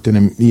have worked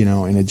in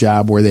a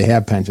job where they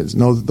have pensions.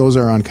 No, those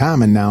are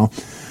uncommon now.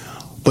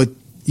 But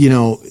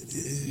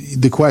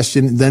the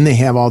question, then they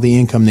have all the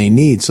income they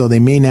need, so they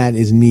may not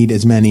need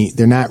as many.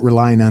 They're not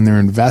relying on their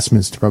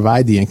investments to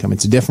provide the income.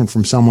 It's different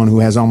from someone who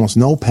has almost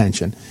no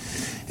pension.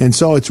 And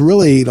so it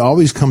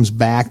always comes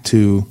back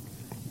to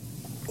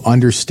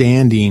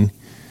understanding,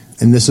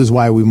 and this is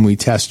why when we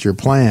test your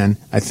plan,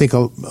 I think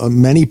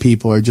many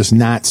people are just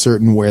not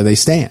certain where they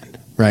stand,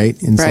 right?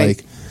 And it's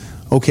like,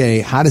 okay,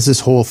 how does this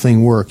whole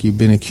thing work? You've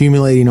been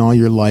accumulating all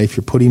your life,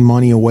 you're putting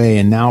money away,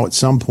 and now at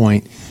some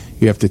point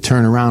you have to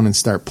turn around and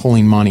start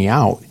pulling money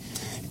out.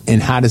 And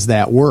how does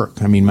that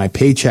work? I mean, my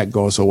paycheck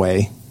goes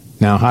away.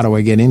 Now, how do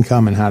I get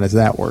income, and how does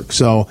that work?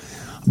 So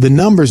the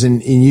numbers,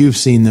 and you've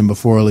seen them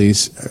before,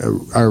 Elise,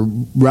 are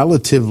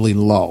relatively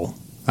low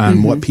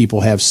on what people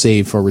have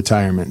saved for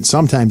retirement.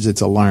 Sometimes it's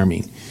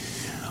alarming.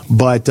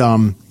 But,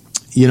 the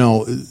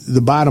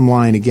bottom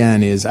line,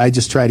 again, is I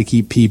just try to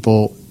keep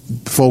people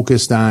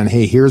focused on,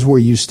 hey, here's where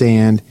you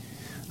stand,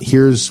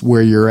 here's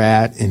where you're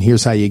at, and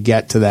here's how you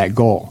get to that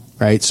goal,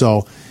 right?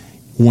 So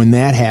when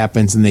that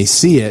happens and they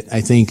see it,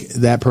 I think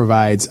that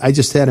provides. I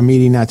just had a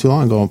meeting not too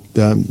long ago.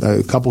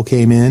 A couple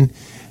came in,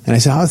 and I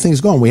said, "How are things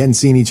going?" We hadn't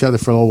seen each other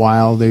for a little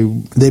while.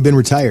 They've been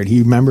retired.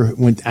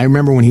 I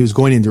remember when he was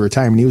going into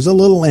retirement, he was a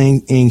little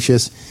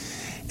anxious,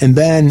 and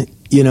then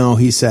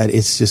he said,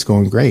 "It's just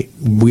going great.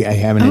 I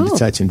haven't had to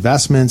touch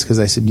investments," because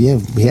I said, "Yeah,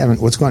 we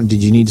haven't. What's going on?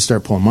 Did you need to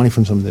start pulling money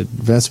from some of the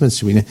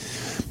investments?"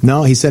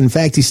 No, he said. In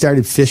fact, he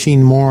started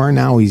fishing more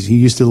now. He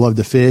used to love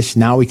to fish.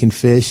 Now he can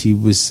fish. He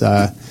was.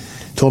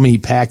 Told me he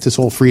packed his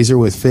whole freezer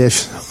with fish,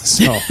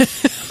 so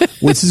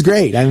which is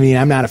great. I mean,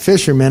 I'm not a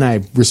fisherman.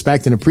 I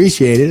respect and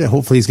appreciate it.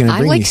 Hopefully, he's going to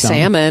bring me some. I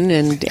like salmon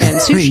and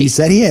sushi. He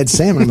said he had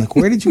salmon. I'm like,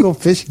 where did you go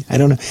fishing? I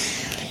don't know.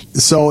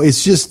 So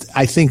it's just,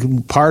 I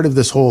think part of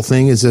this whole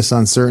thing is this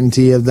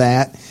uncertainty of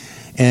that,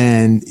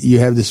 and you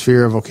have this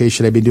fear of, okay,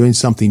 should I be doing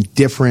something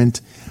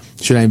different?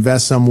 Should I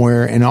invest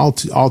somewhere? And all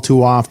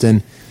too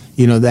often,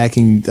 that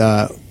can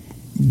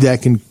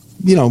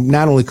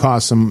not only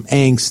cause some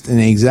angst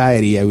and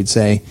anxiety, I would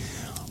say.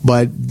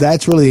 But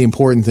that's really the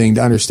important thing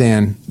to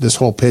understand, this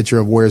whole picture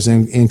of where's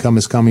income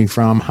is coming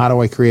from. How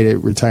do I create a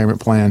retirement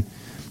plan?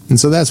 And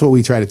so that's what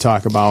we try to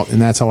talk about,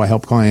 and that's how I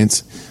help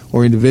clients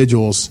or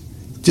individuals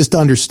just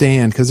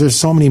understand, because there's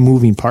so many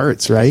moving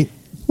parts, right?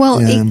 Well,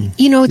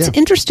 it's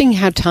interesting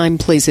how time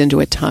plays into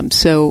it, Tom.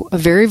 So a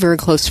very, very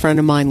close friend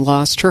of mine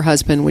lost her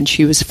husband when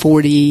she was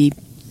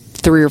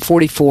 43 or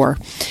 44,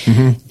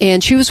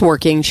 and she was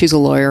working. She's a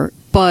lawyer.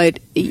 But,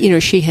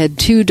 she had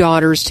 2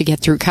 daughters to get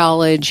through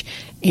college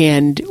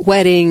and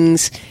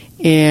weddings,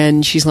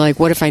 and she's like,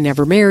 what if I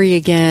never marry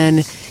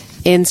again?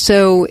 And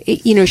so,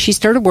 she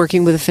started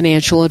working with a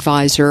financial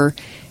advisor,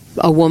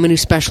 a woman who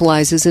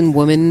specializes in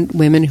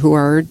women who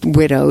are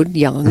widowed,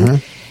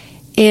 young.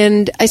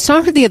 And I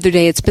saw her the other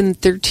day. It's been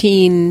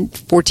 13,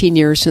 14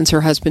 years since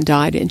her husband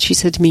died. And she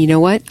said to me, you know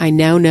what? I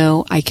now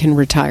know I can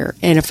retire.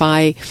 And if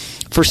I,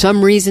 for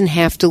some reason,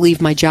 have to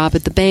leave my job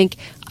at the bank,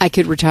 I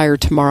could retire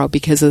tomorrow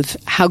because of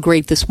how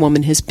great this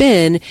woman has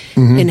been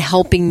in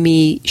helping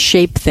me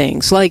shape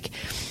things. Like,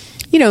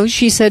 you know,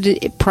 she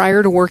said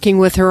prior to working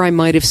with her, I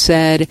might have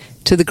said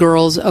to the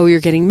girls, oh, you're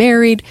getting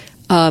married.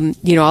 You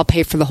know, I'll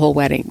pay for the whole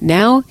wedding.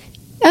 Now,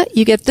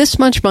 you get this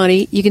much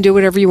money, you can do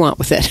whatever you want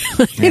with it.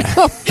 You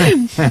know?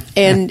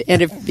 and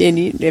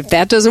if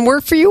that doesn't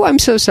work for you, I'm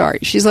so sorry.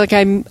 She's like,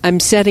 I'm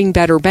setting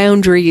better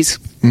boundaries.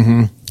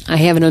 I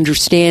have an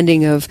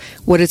understanding of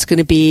what it's going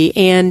to be,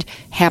 and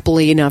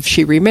happily enough,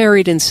 she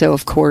remarried, and so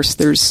of course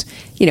there's,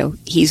 you know,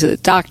 he's a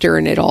doctor,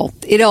 and it all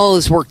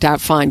has worked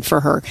out fine for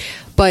her.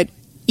 But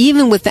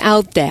even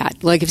without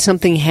that, like if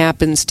something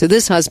happens to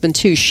this husband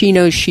too, she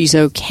knows she's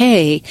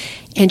okay.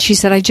 And she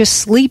said, I just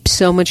sleep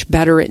so much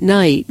better at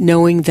night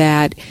knowing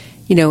that,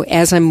 you know,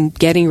 as I'm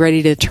getting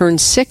ready to turn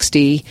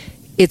 60,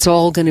 it's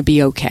all going to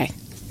be okay.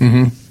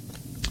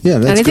 Yeah,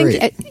 that's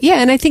great.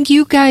 And I think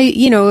you guys,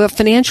 you know, a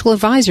financial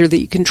advisor that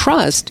you can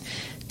trust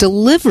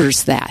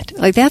delivers that.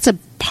 Like that's a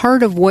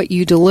part of what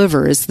you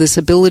deliver is this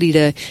ability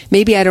to,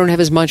 maybe I don't have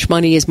as much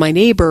money as my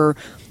neighbor,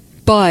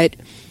 but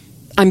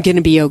I'm going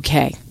to be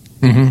okay.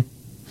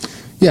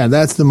 Yeah,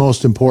 that's the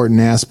most important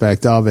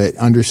aspect of it,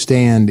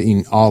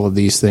 understanding all of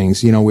these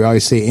things. You know, we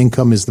always say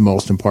income is the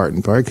most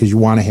important part because you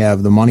want to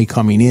have the money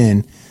coming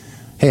in.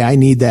 Hey, I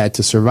need that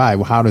to survive.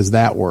 Well, how does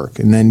that work?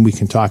 And then we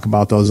can talk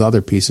about those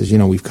other pieces. You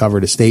know, we've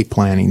covered estate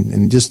planning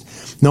and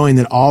just knowing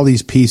that all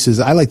these pieces,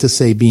 I like to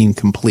say being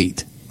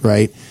complete,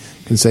 right?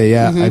 You can say,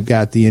 yeah, I've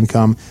got the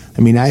income.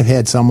 I mean, I've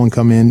had someone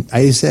come in.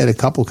 I just had a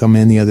couple come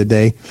in the other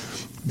day.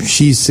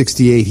 She's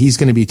 68. He's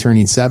going to be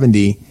turning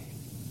 70.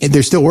 And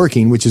they're still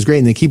working, which is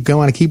great, and they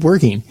want to keep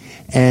working.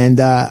 And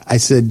I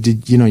said,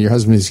 "Did you know your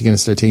husband is going to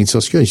start taking Social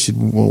Security?" She said,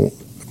 "Well,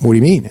 what do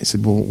you mean?" I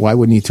said, "Well, why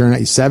wouldn't he turn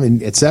at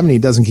 70? At 70,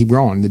 it doesn't keep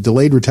growing. The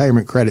delayed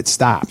retirement credit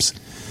stops.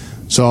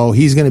 So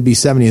he's going to be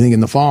 70, I think,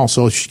 in the fall.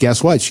 So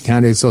guess what? She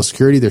contacted Social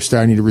Security. They're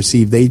starting to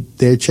receive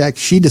their check.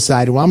 She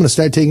decided, well, I'm going to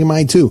start taking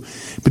mine too.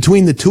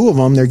 Between the two of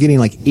them, they're getting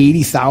like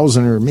 $80,000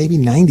 or maybe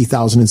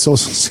 $90,000 in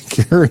Social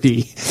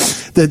Security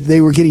that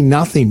they were getting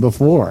nothing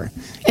before."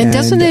 And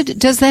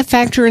does that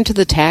factor into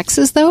the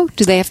taxes, though?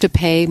 Do they have to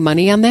pay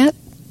money on that?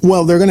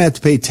 Well, they're going to have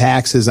to pay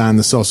taxes on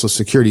the Social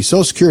Security.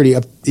 Social Security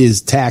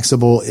is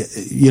taxable,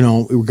 you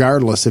know,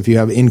 regardless if you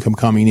have income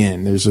coming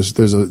in. There's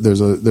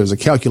a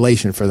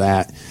calculation for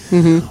that,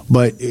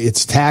 but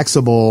it's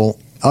taxable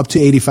up to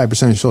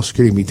 85% of Social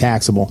Security can be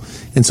taxable,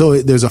 and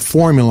so there's a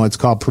formula. It's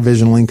called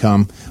provisional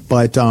income,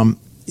 but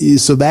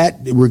so that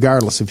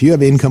regardless, if you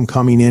have income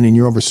coming in and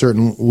you're over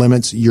certain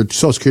limits, your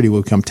Social Security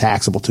will become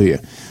taxable to you.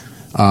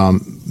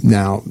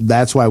 Now,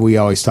 that's why we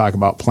always talk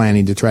about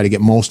planning to try to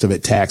get most of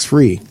it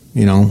tax-free,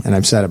 you know, and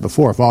I've said it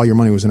before. If all your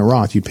money was in a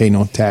Roth, you'd pay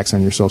no tax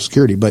on your Social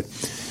Security. But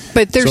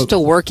they're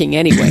still working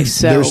anyway.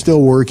 So they're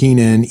still working,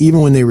 and even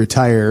when they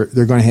retire,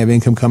 they're going to have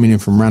income coming in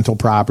from rental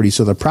property,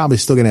 so they're probably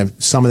still going to have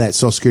some of that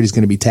Social Security is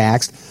going to be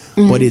taxed,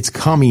 but it's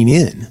coming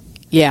in.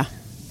 Yeah.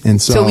 And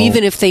so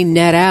even if they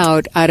net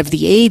out of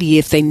the 80,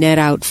 if they net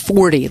out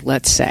 40,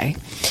 let's say,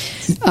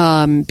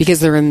 because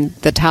they're in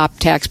the top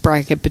tax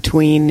bracket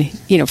between,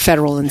 you know,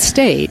 federal and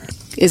state,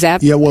 is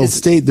that? Yeah, well,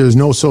 state, there's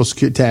no Social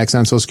Security tax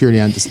on Social Security,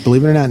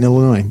 believe it or not, in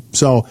Illinois.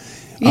 So,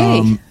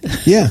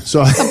 yeah,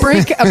 so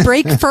a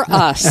break for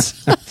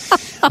us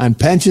on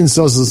pensions,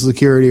 Social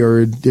Security,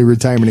 or the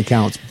retirement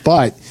accounts.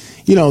 But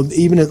you know,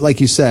 even like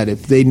you said,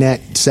 if they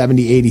net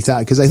 70,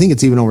 80,000, because I think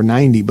it's even over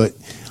 90, but.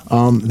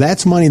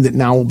 That's money that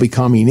now will be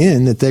coming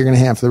in that they're going to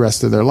have for the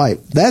rest of their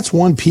life. That's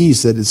one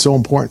piece that is so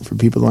important for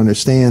people to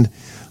understand.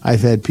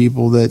 I've had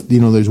people that, you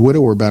know, there's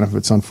widower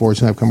benefits,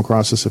 unfortunately. I've come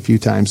across this a few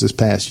times this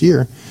past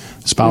year.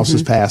 Spouse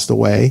has passed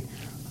away.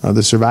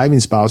 The surviving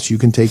spouse, you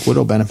can take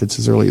widow benefits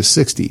as early as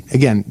 60.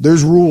 Again,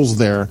 there's rules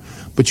there,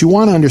 but you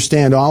want to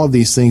understand all of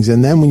these things.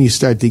 And then when you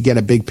start to get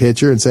a big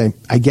picture and say,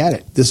 I get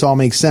it, this all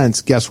makes sense,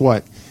 guess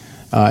what?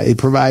 It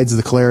provides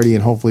the clarity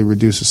and hopefully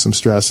reduces some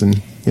stress.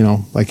 And, you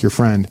know, like your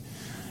friend,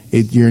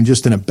 you're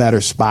just in a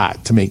better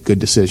spot to make good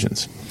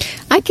decisions.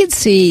 I could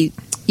see,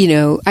 you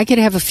know, I could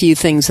have a few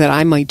things that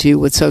I might do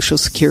with Social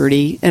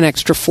Security, an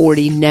extra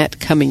 40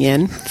 net coming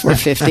in for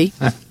 50.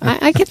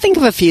 I could think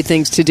of a few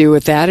things to do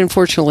with that.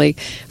 Unfortunately,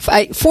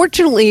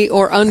 fortunately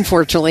or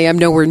unfortunately, I'm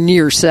nowhere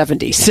near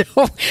 70, so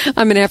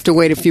I'm going to have to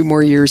wait a few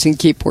more years and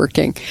keep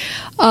working.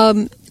 All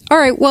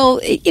right. Well,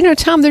 you know,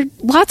 Tom, there are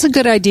lots of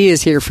good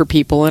ideas here for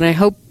people, and I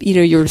hope, you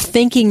know, you're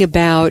thinking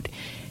about,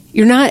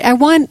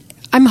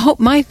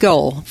 my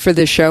goal for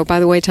this show,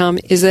 by the way, Tom,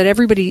 is that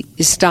everybody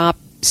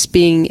stops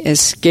being as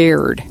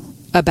scared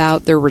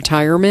about their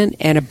retirement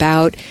and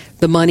about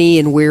the money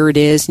and where it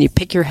is, and you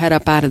pick your head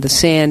up out of the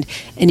sand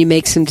and you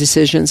make some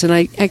decisions. And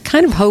I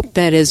kind of hope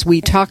that as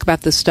we talk about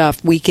this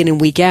stuff week in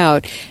and week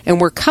out, and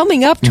we're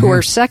coming up to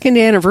our second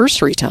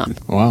anniversary, Tom.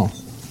 Wow.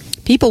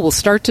 People will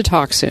start to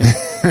talk soon.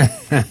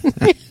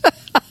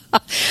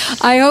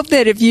 I hope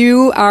that if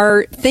you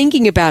are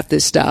thinking about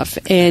this stuff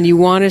and you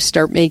want to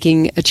start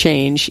making a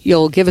change,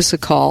 you'll give us a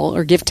call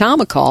or give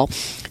Tom a call,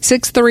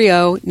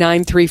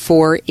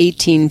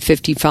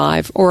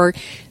 630-934-1855, or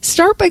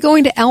start by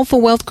going to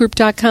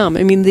alphawealthgroup.com.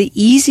 I mean, the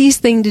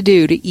easiest thing to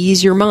do to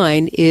ease your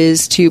mind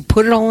is to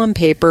put it all on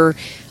paper,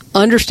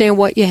 understand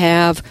what you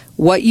have,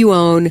 what you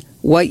own,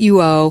 what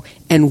you owe,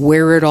 and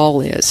where it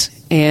all is.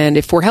 And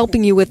if we're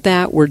helping you with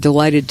that, we're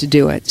delighted to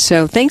do it.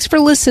 So thanks for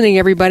listening,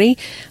 everybody.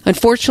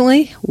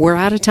 Unfortunately, we're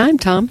out of time,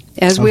 Tom,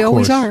 as we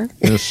always are.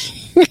 Yes.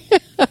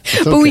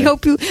 But we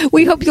hope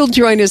you'll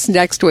join us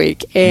next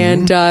week.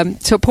 And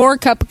so pour a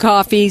cup of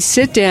coffee,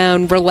 sit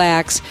down,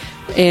 relax,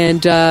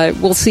 and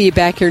we'll see you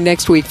back here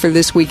next week for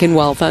This Week in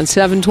Wealth on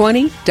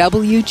 720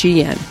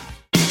 WGN.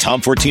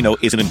 Tom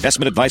Fortino is an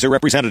investment advisor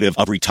representative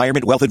of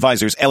Retirement Wealth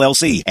Advisors,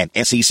 LLC, and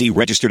SEC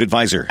registered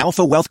advisor.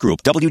 Alpha Wealth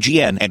Group,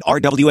 WGN, and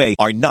RWA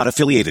are not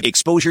affiliated.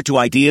 Exposure to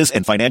ideas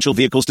and financial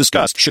vehicles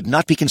discussed should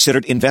not be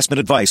considered investment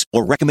advice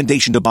or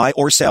recommendation to buy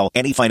or sell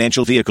any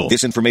financial vehicle.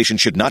 This information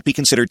should not be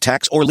considered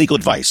tax or legal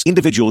advice.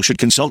 Individuals should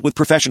consult with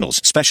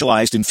professionals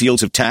specialized in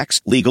fields of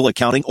tax, legal,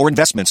 accounting, or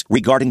investments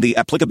regarding the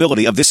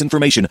applicability of this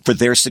information for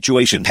their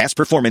situation. Past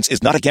performance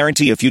is not a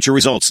guarantee of future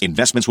results.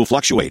 Investments will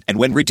fluctuate and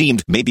when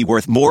redeemed may be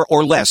worth more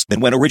or less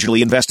than when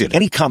originally invested.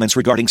 Any comments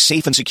regarding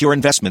safe and secure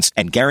investments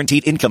and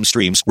guaranteed income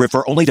streams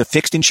refer only to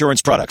fixed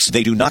insurance products.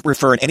 They do not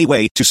refer in any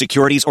way to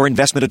securities or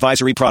investment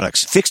advisory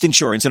products. Fixed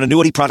insurance and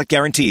annuity product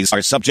guarantees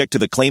are subject to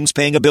the claims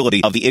paying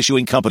ability of the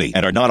issuing company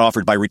and are not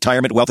offered by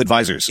Retirement Wealth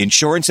Advisors.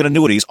 Insurance and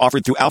annuities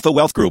offered through Alpha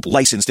Wealth Group,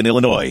 licensed in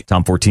Illinois.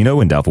 Tom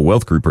Fortino and Alpha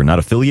Wealth Group are not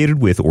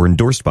affiliated with or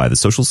endorsed by the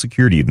Social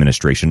Security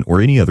Administration or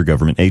any other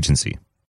government agency.